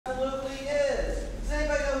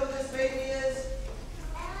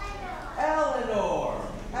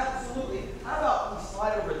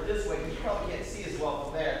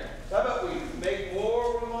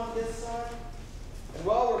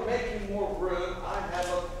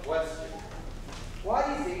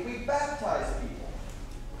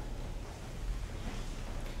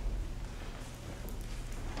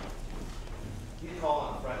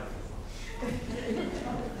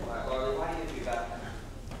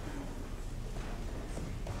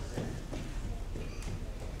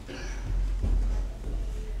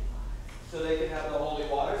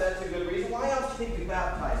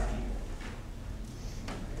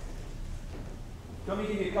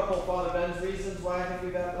reasons why I think we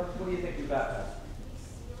baptize? What do you think we baptize?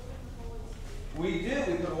 We do.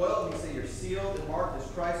 We put oil and we say you're sealed and marked as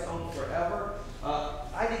Christ's own forever.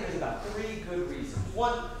 I think there's about 3 good reasons.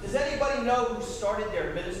 One, does anybody know who started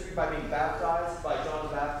their ministry by being baptized by John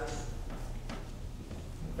the Baptist?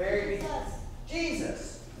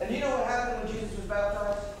 Jesus. And you know what happened when Jesus was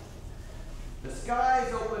baptized? The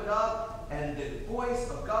skies opened up and the voice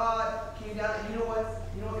of God came down. And you know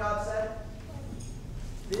what God said?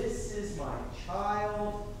 This is my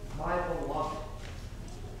child, my beloved.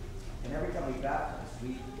 And every time we baptize,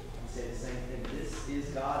 we say the same thing. This is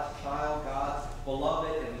God's child, God's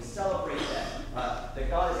beloved, and we celebrate that. That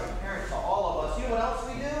God is a parent to all of us. You know what else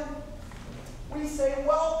we do? We say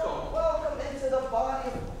welcome. Welcome into the body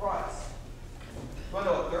of Christ. You want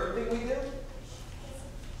to know a third thing we do?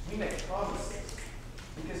 We make promises.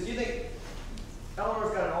 Because you think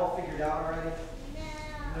Eleanor's got it all figured out already?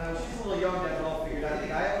 No, she's a little young to have it all figured out. You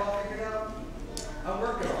think I have it all figured out? I'm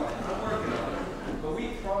working on it. But we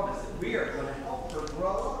promise that we are going to help her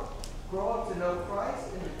grow up to know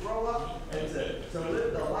Christ, and to grow up and to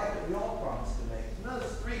live the life that we all promise to make. You know,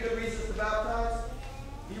 there's 3 good reasons to baptize.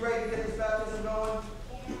 You ready to get this baptism going?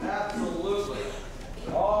 Absolutely.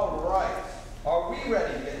 All right. Are we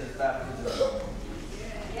ready to get this baptism going?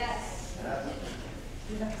 Yes.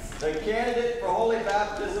 The candidate for holy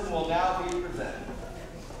baptism will now be presented.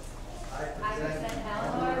 I present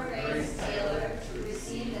Eleanor Grace Taylor to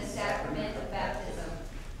receive the sacrament of baptism.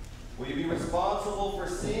 Will you be responsible for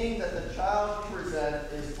seeing that the child you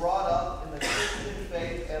present is brought up in the Christian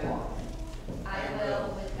faith and life? I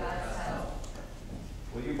will, with God's help.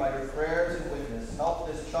 Will you, by your prayers and witness,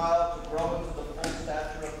 help this child to grow into the full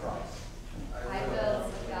stature of Christ? I will,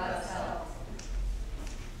 with God's help.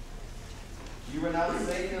 Do you renounce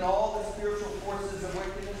Satan and all the spiritual forces of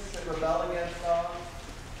wickedness that rebel against God?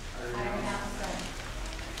 I renounce them.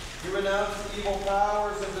 You renounce the evil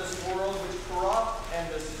powers of this world which corrupt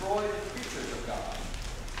and destroy the creatures of God.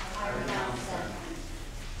 I renounce them.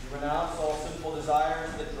 You renounce all sinful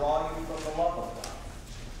desires that draw you from the love of God.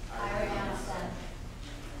 I renounce them.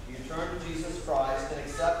 You turn to Jesus Christ and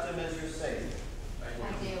accept Him as your Savior.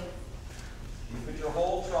 I do. You put your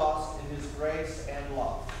whole trust in His grace and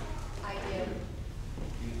love. I do.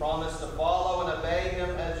 You promise to follow and obey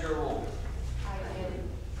Him as your Lord. I do.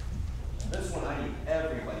 This one I need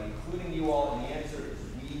everybody, including you all, and the answer is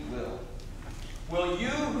we will. Will you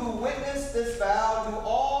who witness this vow do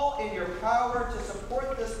all in your power to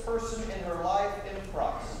support this person in her life in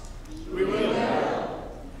Christ? We will.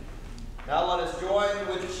 Now let us join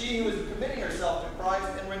with she who is committing herself to Christ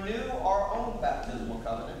and renew our own baptismal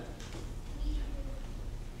covenant.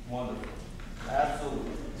 Wonderful.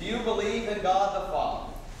 Absolutely. Do you believe in God the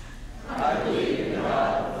Father? I believe in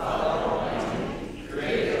God the Father Almighty,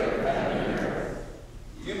 creator of heaven and earth.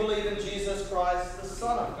 You believe in Jesus Christ, the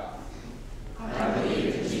Son of God? I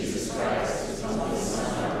believe in Jesus Christ, His only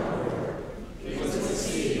Son, our Lord. He was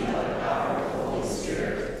conceived by the power of the Holy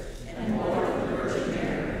Spirit and born of the Virgin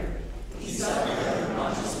Mary. He suffered under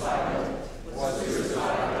Pontius Pilate, was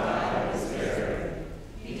crucified, died, and was buried.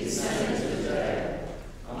 He descended to the dead.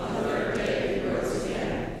 On the 3rd day He rose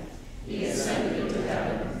again. He ascended into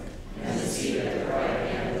heaven and is seated at the right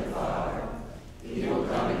hand of the Father. He will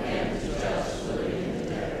come again to judge the living and the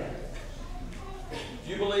dead.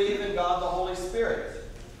 Do you believe in God the Holy Spirit?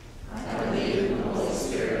 I believe in the Holy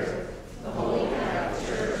Spirit, the Holy Catholic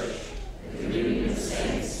Church, the communion of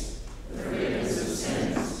saints, the forgiveness of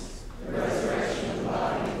sins, the resurrection of the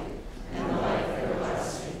body, and the life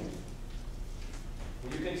everlasting.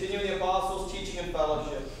 Will you continue in the apostles' teaching and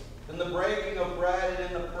fellowship, in the breaking of bread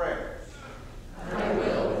and in the prayers? I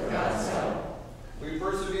will, with God's help. Will you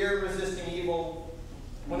persevere in resisting evil?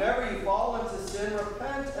 Whenever you fall into sin,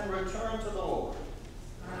 repent and return to the Lord.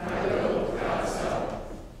 I will, with God's help.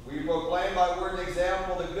 Will you proclaim by word and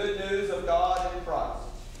example the good news of God in Christ?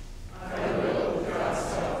 I will, with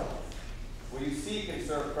God's help. Will you seek and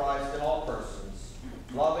serve Christ in all persons,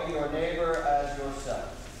 loving your neighbor as yourself?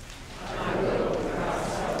 I will, with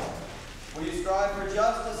God's help. Will you strive for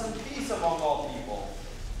justice and peace among all people,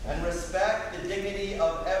 and respect the dignity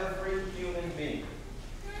of every human being?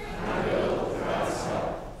 I will, with God's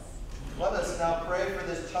help. Let us now pray for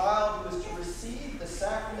this child who is to receive the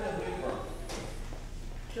sacrament of new birth.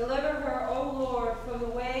 Deliver her, O Lord, from the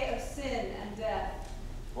way of sin and death.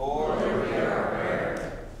 Lord, hear our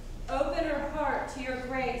prayer. Open her heart to your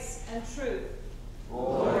grace and truth.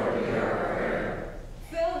 Lord, hear our prayer.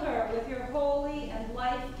 Fill her with your holy and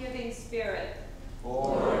life-giving spirit.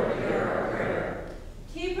 Lord, hear our prayer.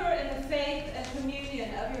 Keep her in the faith and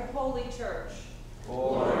communion of your holy church.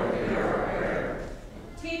 Lord, hear our prayer.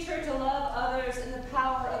 Teach her to love others in the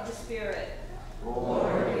power of the Spirit.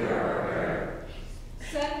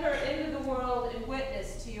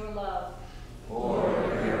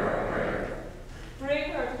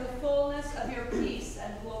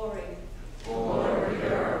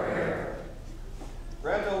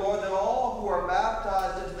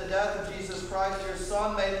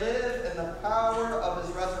 Son may live in the power of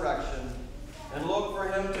his resurrection, and look for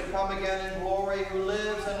him to come again in glory, who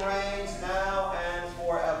lives and reigns now and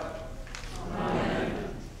forever. Amen.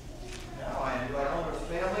 Now I invite Elmer's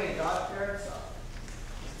family and God's parents up.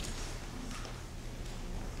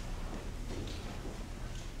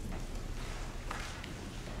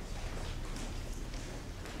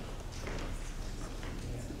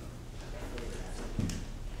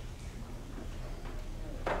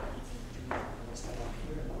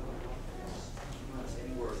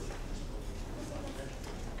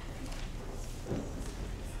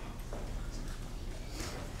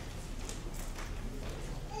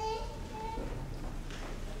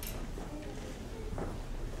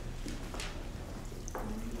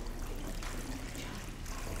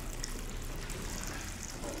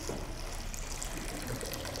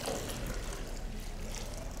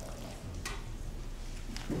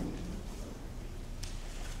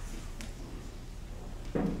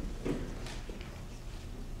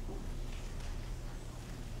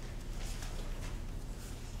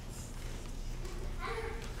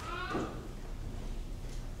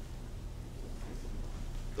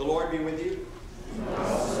 The Lord be with you. And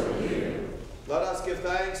also with you. Let us give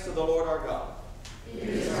thanks to the Lord our God. It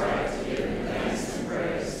is right to give him thanks and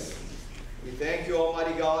praise. We thank you,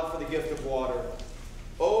 Almighty God, for the gift of water.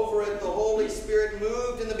 Over it, the Holy Spirit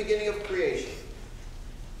moved in the beginning of creation.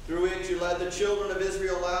 Through it, you led the children of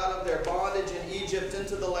Israel out of their bondage in Egypt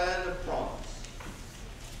into the land of promise.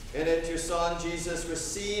 In it, your Son, Jesus,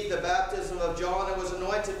 received the baptism of John and was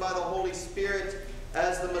anointed by the Holy Spirit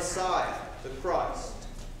as the Messiah, the Christ,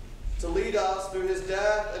 to lead us through his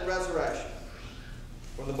death and resurrection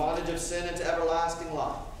from the bondage of sin into everlasting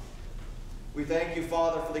life. We thank you,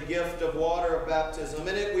 Father, for the gift of water of baptism.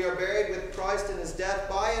 In it we are buried with Christ in his death.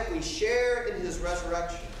 By it we share in his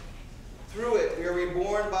resurrection. Through it we are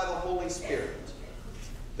reborn by the Holy Spirit.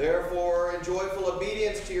 Therefore, in joyful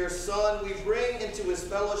obedience to your Son, we bring into his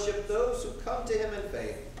fellowship those who come to him in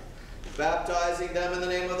faith, baptizing them in the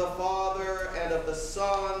name of the Father, and of the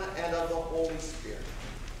Son, and of the Holy Spirit.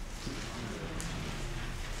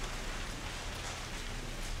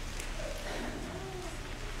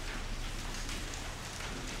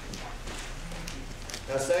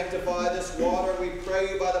 Now sanctify this water, we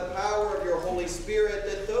pray you, by the power of your Holy Spirit,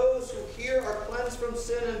 that those who here are cleansed from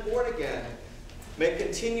sin and born again may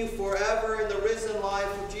continue forever in the risen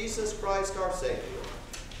life of Jesus Christ our Savior.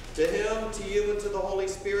 To him, to you, and to the Holy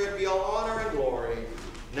Spirit be all honor and glory,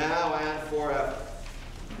 now and forever.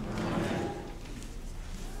 Amen.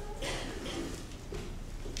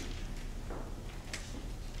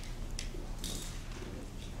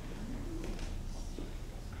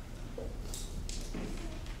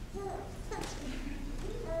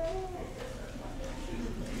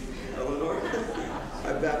 Eleanor,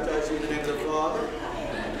 I baptize you in the name of the Father,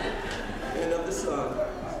 and of the Son,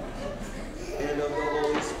 and of the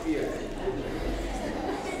Holy Spirit.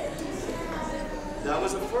 That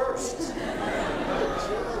was a first.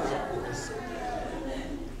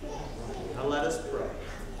 Now let us pray.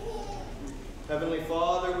 Heavenly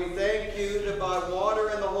Father, we thank you that by water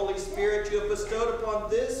and the Holy Spirit you have bestowed upon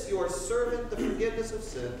this, your servant, the forgiveness of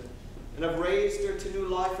sin, and have raised her to new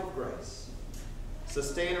life of grace.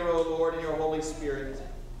 Sustain her, O Lord, in your Holy Spirit.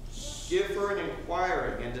 Give her an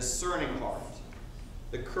inquiring and discerning heart,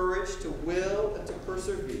 the courage to will and to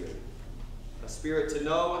persevere, a spirit to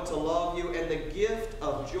know and to love you, and the gift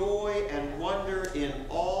of joy and wonder in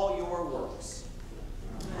all your works.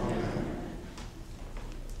 Amen.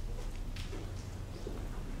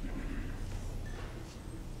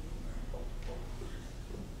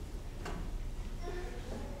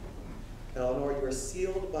 Eleanor, you are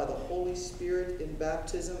sealed by the Holy Spirit in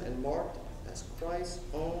baptism and marked as Christ's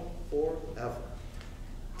own forever.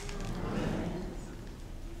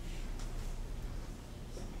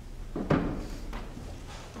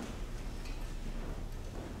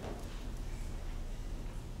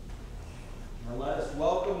 Now let us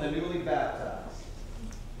welcome the newly baptized.